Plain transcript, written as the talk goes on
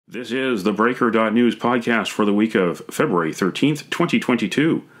This is the theBreaker.news podcast for the week of February 13th,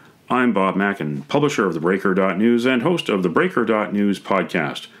 2022. I'm Bob Mackin, publisher of theBreaker.news and host of the theBreaker.news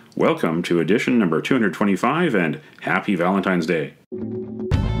podcast. Welcome to edition number 225 and happy Valentine's Day.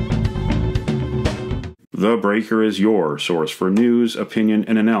 The Breaker is your source for news, opinion,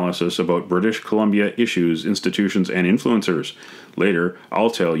 and analysis about British Columbia issues, institutions, and influencers. Later,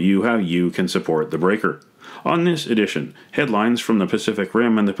 I'll tell you how you can support The Breaker. On this edition, headlines from the Pacific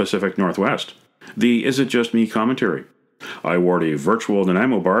Rim and the Pacific Northwest. The Is It Just Me commentary. I award a virtual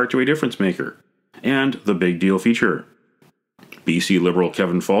Nanaimo bar to a difference maker. And the Big Deal feature. BC Liberal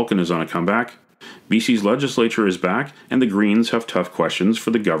Kevin Falcon is on a comeback. BC's Legislature is back, and the Greens have tough questions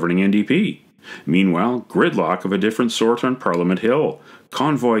for the governing NDP. Meanwhile, gridlock of a different sort on Parliament Hill.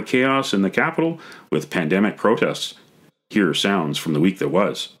 Convoy chaos in the capital with pandemic protests. Here are sounds from the week that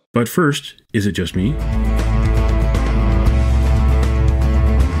was. But first, is it just me?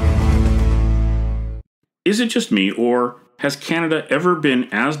 Is it just me, or has Canada ever been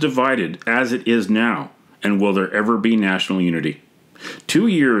as divided as it is now, and will there ever be national unity? 2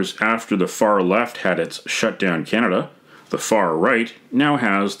 years after the far left had its Shut Down Canada, the far right now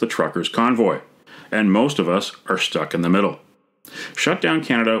has the Truckers' Convoy, and most of us are stuck in the middle. Shut Down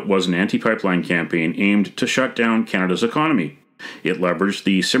Canada was an anti-pipeline campaign aimed to shut down Canada's economy. It leveraged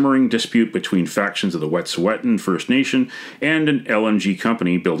the simmering dispute between factions of the Wet'suwet'en First Nation and an LNG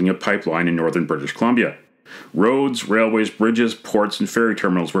company building a pipeline in northern British Columbia. Roads, railways, bridges, ports, and ferry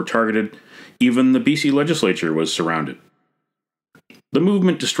terminals were targeted. Even the BC Legislature was surrounded. The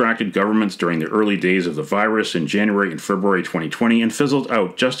movement distracted governments during the early days of the virus in January and February 2020 and fizzled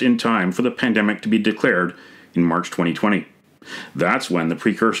out just in time for the pandemic to be declared in March 2020. That's when the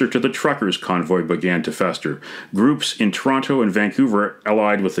precursor to the Truckers' Convoy began to fester. Groups in Toronto and Vancouver,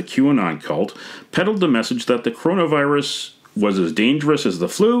 allied with the QAnon cult, peddled the message that the coronavirus was as dangerous as the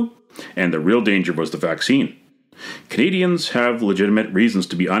flu, and the real danger was the vaccine. Canadians have legitimate reasons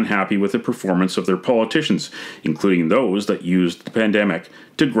to be unhappy with the performance of their politicians, including those that used the pandemic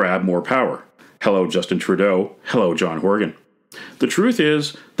to grab more power. Hello, Justin Trudeau. Hello, John Horgan. The truth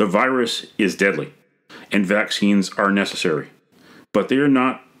is, the virus is deadly, and vaccines are necessary. But they are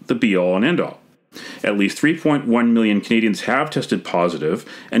not the be-all and end-all. At least 3.1 million Canadians have tested positive,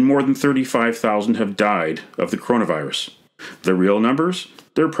 and more than 35,000 have died of the coronavirus. The real numbers?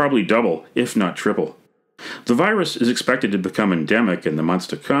 They're probably double, if not triple. The virus is expected to become endemic in the months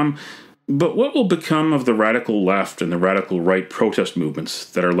to come, but what will become of the radical left and the radical right protest movements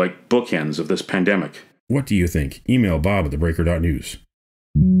that are like bookends of this pandemic? What do you think? Email Bob at theBreaker.news.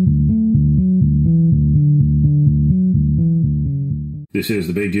 This is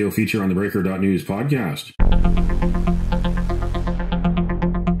the Big Deal feature on the theBreaker.news podcast.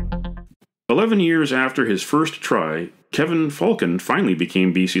 11 years after his first try, Kevin Falcon finally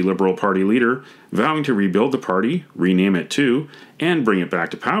became BC Liberal Party leader, vowing to rebuild the party, rename it too, and bring it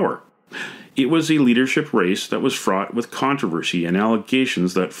back to power. It was a leadership race that was fraught with controversy and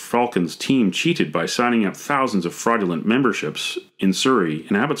allegations that Falcon's team cheated by signing up thousands of fraudulent memberships in Surrey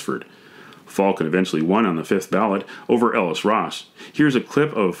and Abbotsford. Falcon eventually won on the fifth ballot over Ellis Ross. Here's a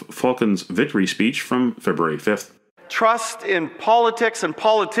clip of Falcon's victory speech from February 5th. Trust in politics and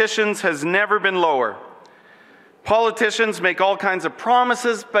politicians has never been lower. Politicians make all kinds of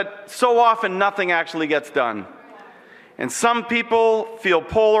promises, but so often nothing actually gets done. And some people feel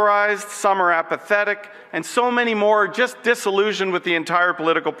polarized, some are apathetic, and so many more are just disillusioned with the entire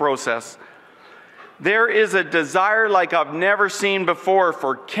political process. There is a desire like I've never seen before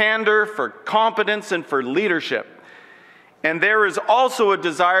for candor, for competence, and for leadership. And there is also a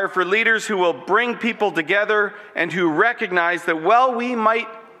desire for leaders who will bring people together and who recognize that while we might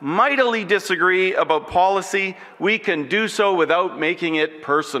mightily disagree about policy, we can do so without making it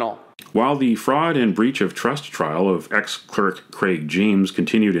personal. While the fraud and breach of trust trial of ex-clerk Craig James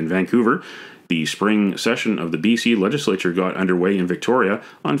continued in Vancouver, the spring session of the BC Legislature got underway in Victoria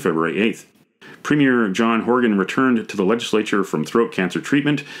on February 8th. Premier John Horgan returned to the Legislature from throat cancer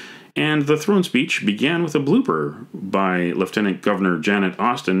treatment, and the throne speech began with a blooper by Lieutenant Governor Janet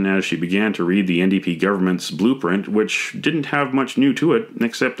Austin as she began to read the NDP government's blueprint, which didn't have much new to it,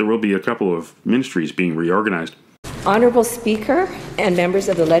 except there will be a couple of ministries being reorganized. Honourable Speaker and members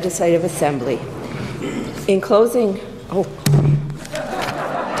of the Legislative Assembly, in closing,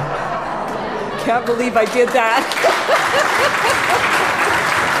 can't believe I did that.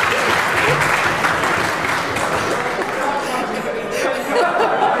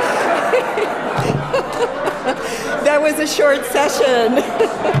 That was a short session.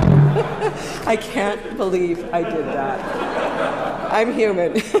 I can't believe I did that. I'm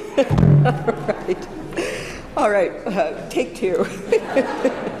human. All right, take two.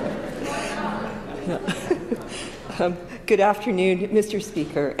 Good afternoon, Mr.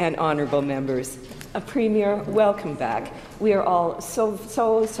 Speaker and honourable members. Premier, welcome back. We are all so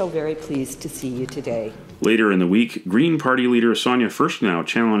very pleased to see you today. Later in the week, Green Party leader Sonia Furstenau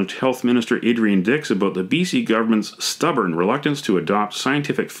challenged Health Minister Adrian Dix about the BC government's stubborn reluctance to adopt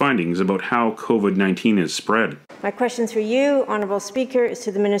scientific findings about how COVID-19 is spread. My question for you, Honourable Speaker, is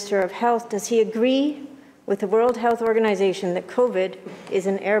to the Minister of Health. Does he agree with the World Health Organization that COVID is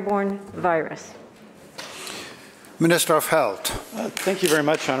an airborne virus? Minister of Health. Thank you very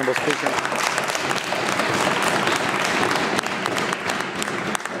much, Honourable Speaker.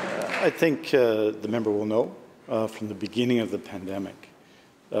 I think the member will know from the beginning of the pandemic,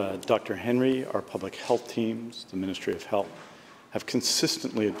 Dr. Henry, our public health teams, the Ministry of Health, have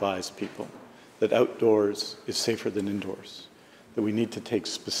consistently advised people that outdoors is safer than indoors, that we need to take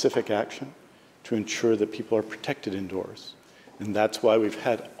specific action to ensure that people are protected indoors. And that's why we've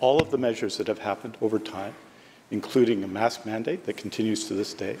had all of the measures that have happened over time, including a mask mandate that continues to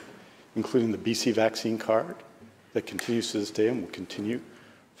this day, including the BC vaccine card that continues to this day and will continue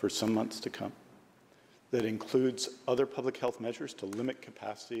for some months to come, that includes other public health measures to limit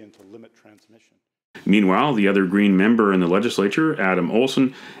capacity and to limit transmission. Meanwhile, the other Green member in the Legislature, Adam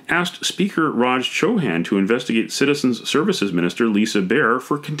Olsen, asked Speaker Raj Chauhan to investigate Citizens Services Minister Lisa Bear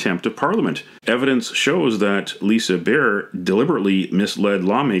for contempt of Parliament. Evidence shows that Lisa Bear deliberately misled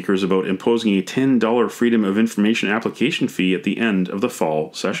lawmakers about imposing a $10 Freedom of Information application fee at the end of the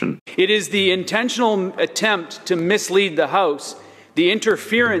fall session. It is the intentional attempt to mislead the House, the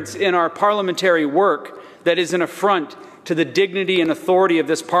interference in our parliamentary work that is an affront to the dignity and authority of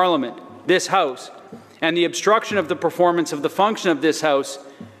this Parliament, this House, and the obstruction of the performance of the function of this House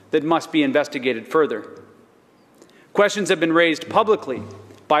that must be investigated further. Questions have been raised publicly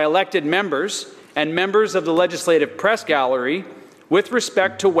by elected members and members of the Legislative Press Gallery with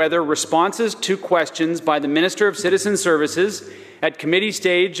respect to whether responses to questions by the Minister of Citizen Services at committee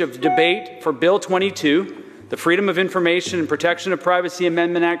stage of debate for Bill 22, the Freedom of Information and Protection of Privacy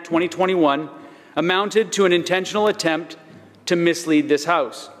Amendment Act 2021, amounted to an intentional attempt to mislead this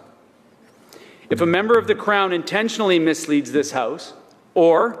House. If a member of the Crown intentionally misleads this House,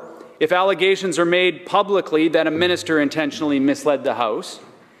 or if allegations are made publicly that a minister intentionally misled the House,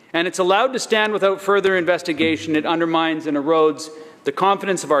 and it's allowed to stand without further investigation, it undermines and erodes the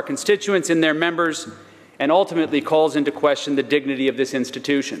confidence of our constituents in their members and ultimately calls into question the dignity of this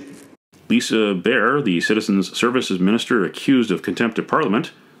institution. Lisa Bear, the Citizens Services Minister accused of contempt of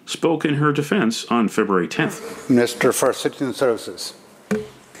Parliament, spoke in her defence on February 10th. Minister for Citizen Services.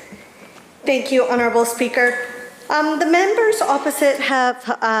 Thank you, Honourable Speaker. The members opposite have,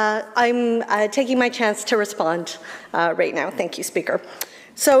 I'm taking my chance to respond right now. Thank you, Speaker.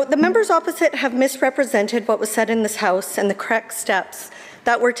 So the members opposite have misrepresented what was said in this House and the correct steps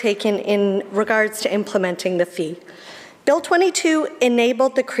that were taken in regards to implementing the fee. Bill 22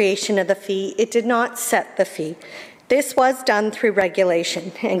 enabled the creation of the fee. It did not set the fee. This was done through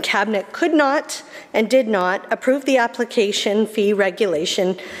regulation, and Cabinet could not and did not approve the application fee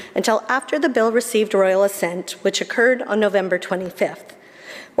regulation until after the bill received royal assent, which occurred on November 25th.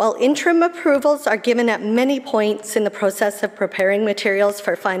 While interim approvals are given at many points in the process of preparing materials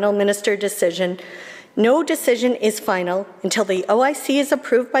for final minister decision, no decision is final until the OIC is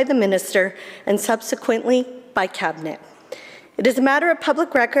approved by the minister and subsequently by Cabinet. It is a matter of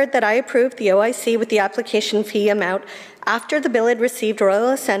public record that I approved the OIC with the application fee amount after the bill had received royal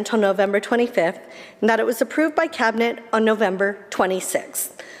assent on November 25th, and that it was approved by Cabinet on November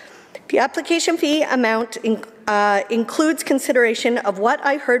 26th. The application fee amount includes consideration of what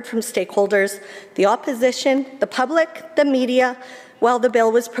I heard from stakeholders, the opposition, the public, the media, while the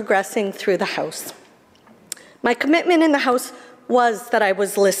bill was progressing through the House. My commitment in the House was that I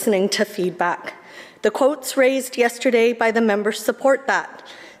was listening to feedback. The quotes raised yesterday by the members support that.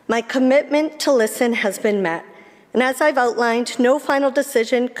 My commitment to listen has been met. And as I've outlined, no final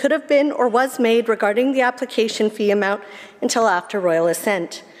decision could have been or was made regarding the application fee amount until after royal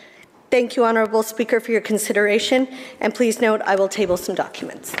assent. Thank you, Honourable Speaker, for your consideration. And please note, I will table some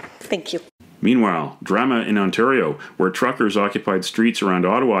documents. Thank you. Meanwhile, drama in Ontario, where truckers occupied streets around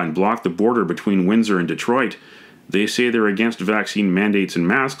Ottawa and blocked the border between Windsor and Detroit. They say they're against vaccine mandates and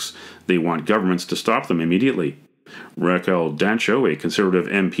masks. They want governments to stop them immediately. Raquel Dancho, a Conservative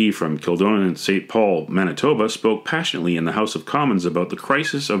MP from Kildonan and St. Paul, Manitoba, spoke passionately in the House of Commons about the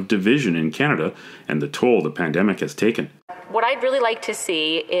crisis of division in Canada and the toll the pandemic has taken. What I'd really like to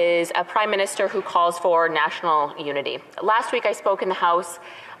see is a Prime Minister who calls for national unity. Last week I spoke in the House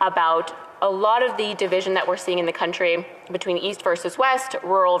about a lot of the division that we're seeing in the country between East versus West,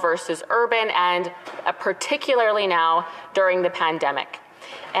 rural versus urban, and particularly now during the pandemic.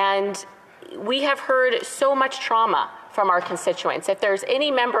 And we have heard so much trauma from our constituents. If there's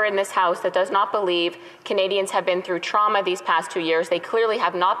any member in this House that does not believe Canadians have been through trauma these past 2 years, they clearly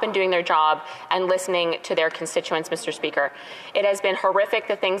have not been doing their job and listening to their constituents, Mr. Speaker. It has been horrific,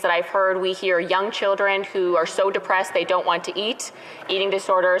 the things that I've heard. We hear young children who are so depressed they don't want to eat. Eating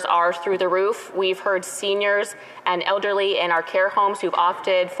disorders are through the roof. We've heard seniors and elderly in our care homes who've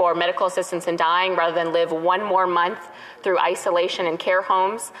opted for medical assistance in dying rather than live one more month through isolation in care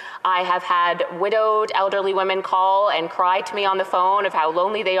homes. I have had widowed elderly women call and cry to me on the phone of how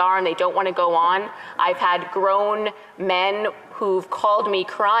lonely they are and they don't want to go on. I've had grown men who've called me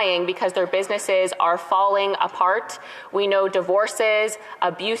crying because their businesses are falling apart. We know divorces,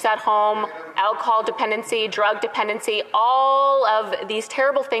 abuse at home, alcohol dependency, drug dependency, all of these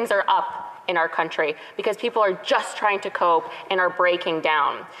terrible things are up in our country because people are just trying to cope and are breaking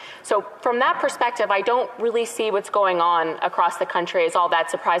down. So from that perspective, I don't really see what's going on across the country as all that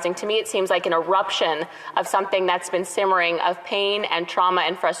surprising. To me, it seems like an eruption of something that's been simmering of pain and trauma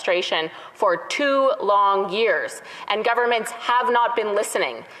and frustration for 2 long years. And governments have not been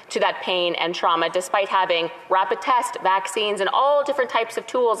listening to that pain and trauma despite having rapid test, vaccines, and all different types of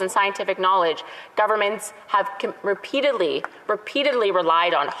tools and scientific knowledge. Governments have repeatedly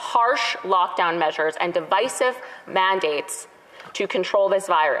relied on harsh lockdown measures and divisive mandates to control this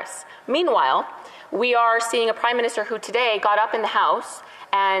virus. Meanwhile, we are seeing a Prime Minister who today got up in the House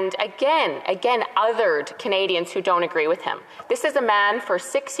and again othered Canadians who don't agree with him. This is a man for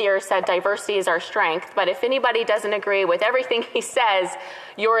 6 years said diversity is our strength, but if anybody doesn't agree with everything he says,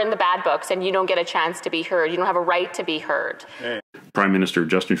 you're in the bad books and you don't get a chance to be heard. You don't have a right to be heard. Prime Minister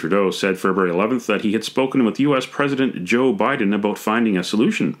Justin Trudeau said February 11th that he had spoken with U.S. President Joe Biden about finding a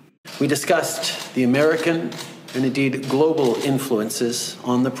solution. We discussed the American and indeed global influences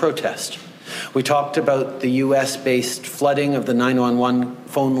on the protest. We talked about the U.S.-based flooding of the 911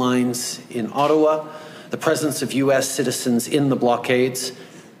 phone lines in Ottawa, the presence of U.S. citizens in the blockades,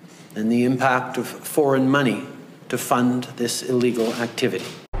 and the impact of foreign money to fund this illegal activity.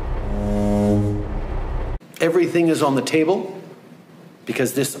 Everything is on the table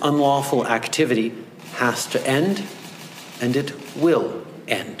because this unlawful activity has to end, and it will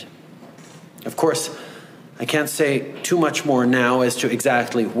end. Of course, I can't say too much more now as to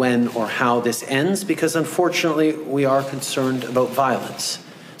exactly when or how this ends because, unfortunately, we are concerned about violence.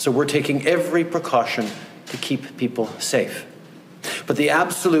 So we're taking every precaution to keep people safe. But the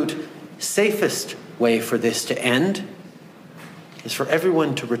absolute safest way for this to end is for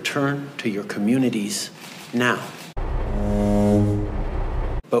everyone to return to your communities now.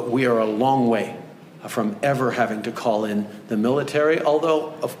 But we are a long way from ever having to call in the military,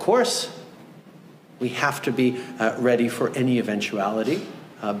 although, of course, we have to be ready for any eventuality,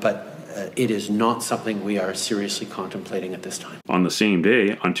 but it is not something we are seriously contemplating at this time. On the same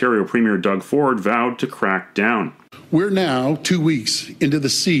day, Ontario Premier Doug Ford vowed to crack down. We're now 2 weeks into the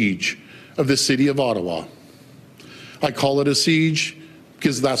siege of the city of Ottawa. I call it a siege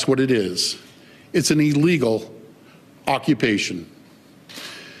because that's what it is. It's an illegal occupation.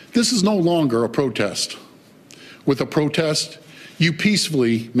 This is no longer a protest. With a protest, you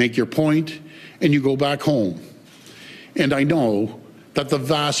peacefully make your point and you go back home. And I know that the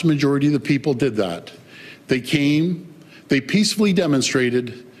vast majority of the people did that. They came, they peacefully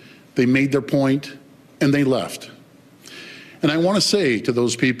demonstrated, they made their point, and they left. And I want to say to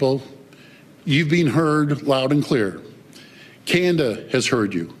those people, you've been heard loud and clear. Canada has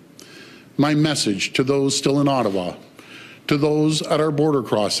heard you. My message to those still in Ottawa, to those at our border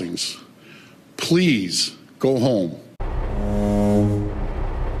crossings, please go home.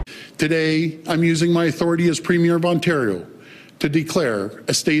 Today, I'm using my authority as Premier of Ontario to declare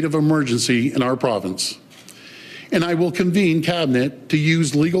a state of emergency in our province. And I will convene Cabinet to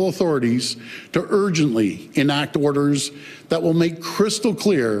use legal authorities to urgently enact orders that will make crystal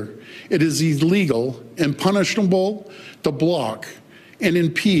clear it is illegal and punishable to block and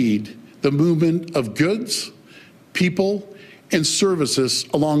impede the movement of goods, people, and services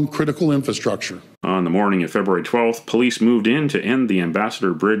along critical infrastructure. On the morning of February 12th, police moved in to end the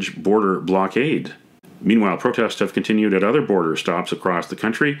Ambassador Bridge border blockade. Meanwhile, protests have continued at other border stops across the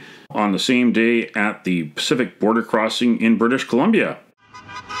country. On the same day at the Pacific border crossing in British Columbia.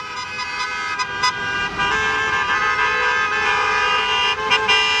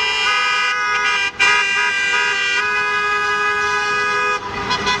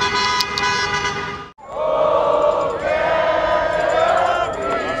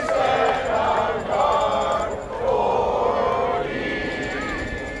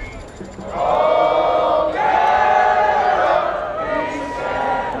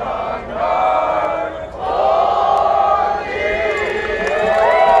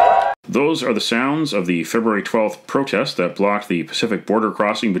 Those are the sounds of the February 12th protest that blocked the Pacific border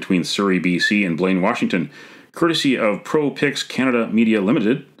crossing between Surrey, BC and Blaine, Washington, courtesy of ProPix Canada Media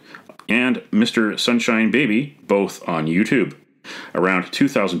Limited and Mr. Sunshine Baby, both on YouTube. Around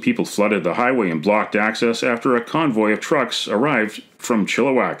 2,000 people flooded the highway and blocked access after a convoy of trucks arrived from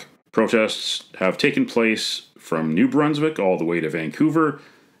Chilliwack. Protests have taken place from New Brunswick all the way to Vancouver.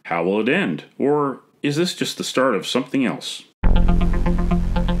 How will it end? Or is this just the start of something else?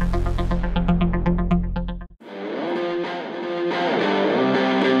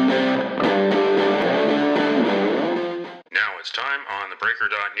 Now it's time on the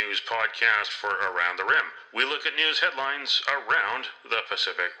theBreaker.news podcast for Around the Rim. We look at news headlines around the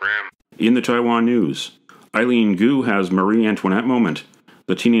Pacific Rim. In the Taiwan news, Eileen Gu has Marie Antoinette moment.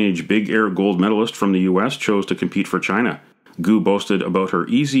 The teenage big air gold medalist from the U.S. chose to compete for China. Gu boasted about her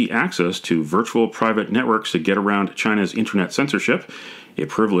easy access to virtual private networks to get around China's internet censorship, a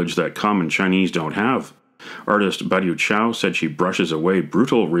privilege that common Chinese don't have. Artist Badiu Chao said she brushes away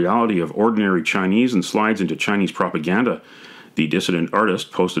brutal reality of ordinary Chinese and slides into Chinese propaganda. The dissident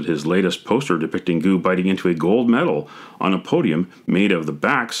artist posted his latest poster depicting Gu biting into a gold medal on a podium made of the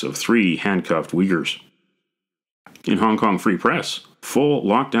backs of 3 handcuffed Uyghurs. In Hong Kong Free Press, full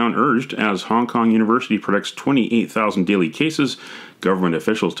lockdown urged as Hong Kong University predicts 28,000 daily cases, government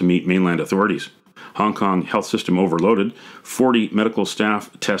officials to meet mainland authorities. Hong Kong health system overloaded, 40 medical staff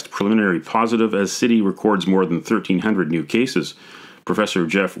test preliminary positive as city records more than 1,300 new cases. Professor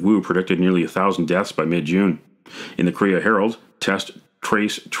Jeff Wu predicted nearly 1,000 deaths by mid-June. In the Korea Herald, test,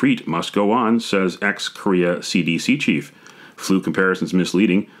 trace, treat must go on, says ex-Korea CDC chief. Flu comparisons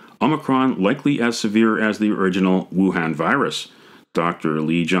misleading. Omicron likely as severe as the original Wuhan virus. Dr.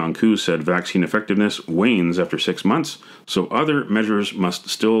 Lee Jong-koo said vaccine effectiveness wanes after 6 months, so other measures must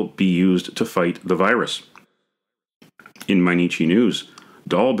still be used to fight the virus. In Mainichi News,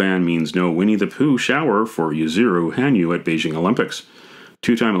 doll ban means no Winnie the Pooh shower for Yuzuru Hanyu at Beijing Olympics.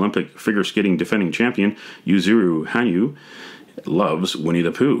 Two-time Olympic figure skating defending champion Yuzuru Hanyu loves Winnie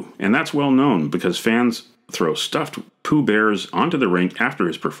the Pooh, and that's well known because fans throw stuffed Pooh Bears onto the rink after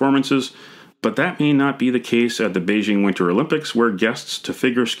his performances, but that may not be the case at the Beijing Winter Olympics, where guests to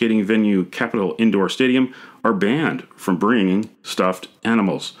figure skating venue Capitol Indoor Stadium are banned from bringing stuffed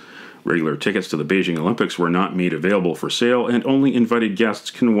animals. Regular tickets to the Beijing Olympics were not made available for sale, and only invited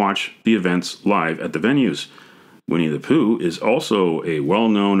guests can watch the events live at the venues. Winnie the Pooh is also a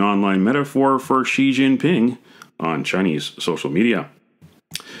well-known online metaphor for Xi Jinping on Chinese social media.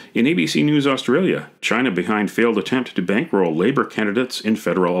 In ABC News Australia, China behind failed attempt to bankroll Labour candidates in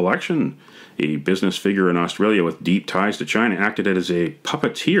federal election. A business figure in Australia with deep ties to China acted as a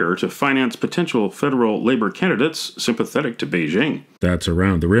puppeteer to finance potential federal Labour candidates sympathetic to Beijing. That's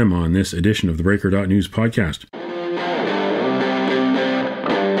Around the Rim on this edition of the Breaker.news podcast.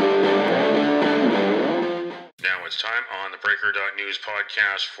 Now it's time on the Breaker.news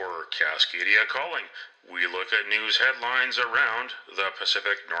podcast for Cascadia Calling. We look at news headlines around the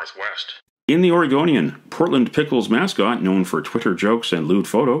Pacific Northwest. In the Oregonian, Portland Pickles mascot, known for Twitter jokes and lewd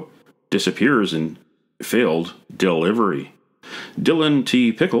photo, disappears in failed delivery. Dylan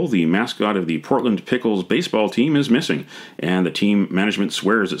T. Pickle, the mascot of the Portland Pickles baseball team, is missing, and the team management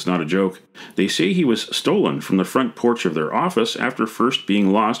swears it's not a joke. They say he was stolen from the front porch of their office after first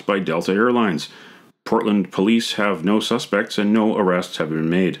being lost by Delta Airlines. Portland police have no suspects and no arrests have been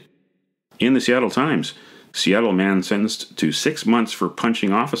made. In the Seattle Times, Seattle man sentenced to 6 months for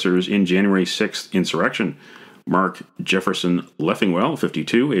punching officers in January 6th insurrection. Mark Jefferson Leffingwell,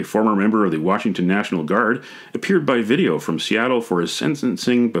 52, a former member of the Washington National Guard, appeared by video from Seattle for his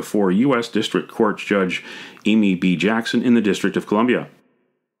sentencing before U.S. District Court Judge Amy B. Jackson in the District of Columbia.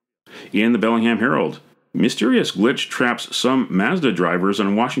 In the Bellingham Herald, mysterious glitch traps some Mazda drivers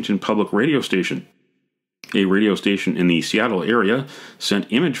on Washington public radio station. A radio station in the Seattle area sent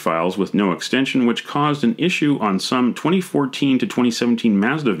image files with no extension, which caused an issue on some 2014 to 2017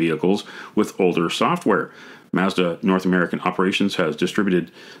 Mazda vehicles with older software. Mazda North American Operations has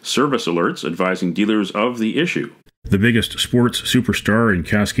distributed service alerts advising dealers of the issue. The biggest sports superstar in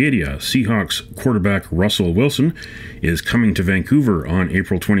Cascadia, Seahawks quarterback Russell Wilson, is coming to Vancouver on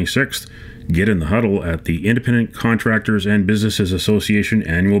April 26th. Get in the huddle at the Independent Contractors and Businesses Association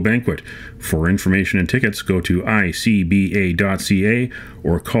annual banquet. For information and tickets, go to icba.ca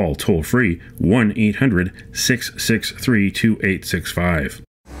or call toll-free 1-800-663-2865.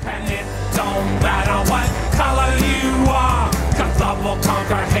 And it don't matter what color you are, 'cause love will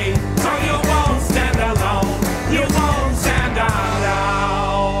conquer hate, so you won't stand alone, you won't stand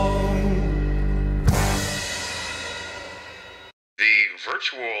alone. The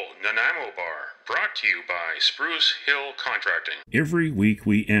virtual Nanaimo Bar, brought to you by Spruce Spruce Hill Contracting. Every week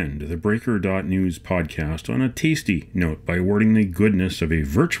we end the Breaker.news podcast on a tasty note by awarding the goodness of a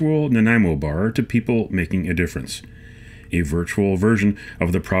virtual Nanaimo bar to people making a difference. A virtual version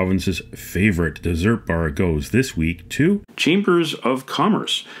of the province's favorite dessert bar goes this week to Chambers of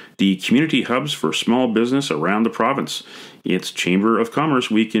Commerce, the community hubs for small business around the province. It's Chamber of Commerce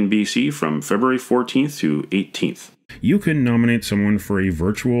Week in BC from February 14th to 18th. You can nominate someone for a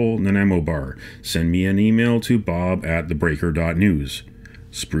virtual Nanaimo bar. Send me an email to bob@theBreaker.news.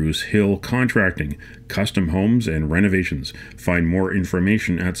 Spruce Hill Contracting, custom homes and renovations. Find more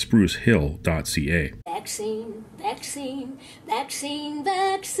information at sprucehill.ca. Vaccine, vaccine, vaccine,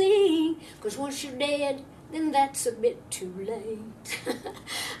 vaccine. Because once you're dead, then that's a bit too late.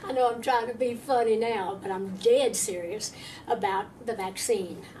 I know I'm trying to be funny now, but I'm dead serious about the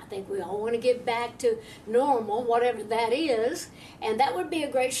vaccine. I think we all want to get back to normal, whatever that is, and that would be a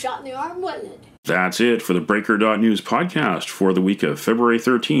great shot in the arm, wouldn't it? That's it for the Breaker.news podcast for the week of February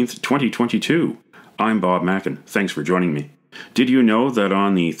 13th, 2022. I'm Bob Mackin. Thanks for joining me. Did you know that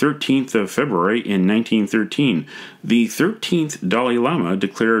on the 13th of February in 1913, the 13th Dalai Lama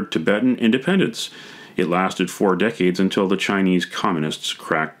declared Tibetan independence? It lasted 4 decades until the Chinese communists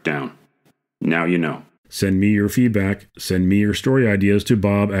cracked down. Now you know. Send me your feedback. Send me your story ideas to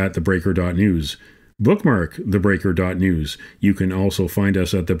bob@theBreaker.news. Bookmark theBreaker.news. You can also find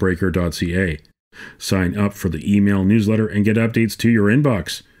us at theBreaker.ca. Sign up for the email newsletter and get updates to your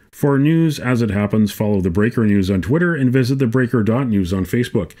inbox. For news as it happens, follow The Breaker News on Twitter and visit theBreaker.news on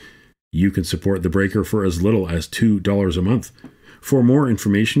Facebook. You can support The Breaker for as little as $2 a month. For more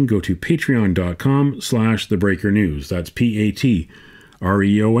information, go to patreon.com/thebreakernews. That's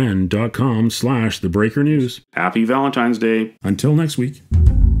patreon.com/thebreakernews. Happy Valentine's Day. Until next week.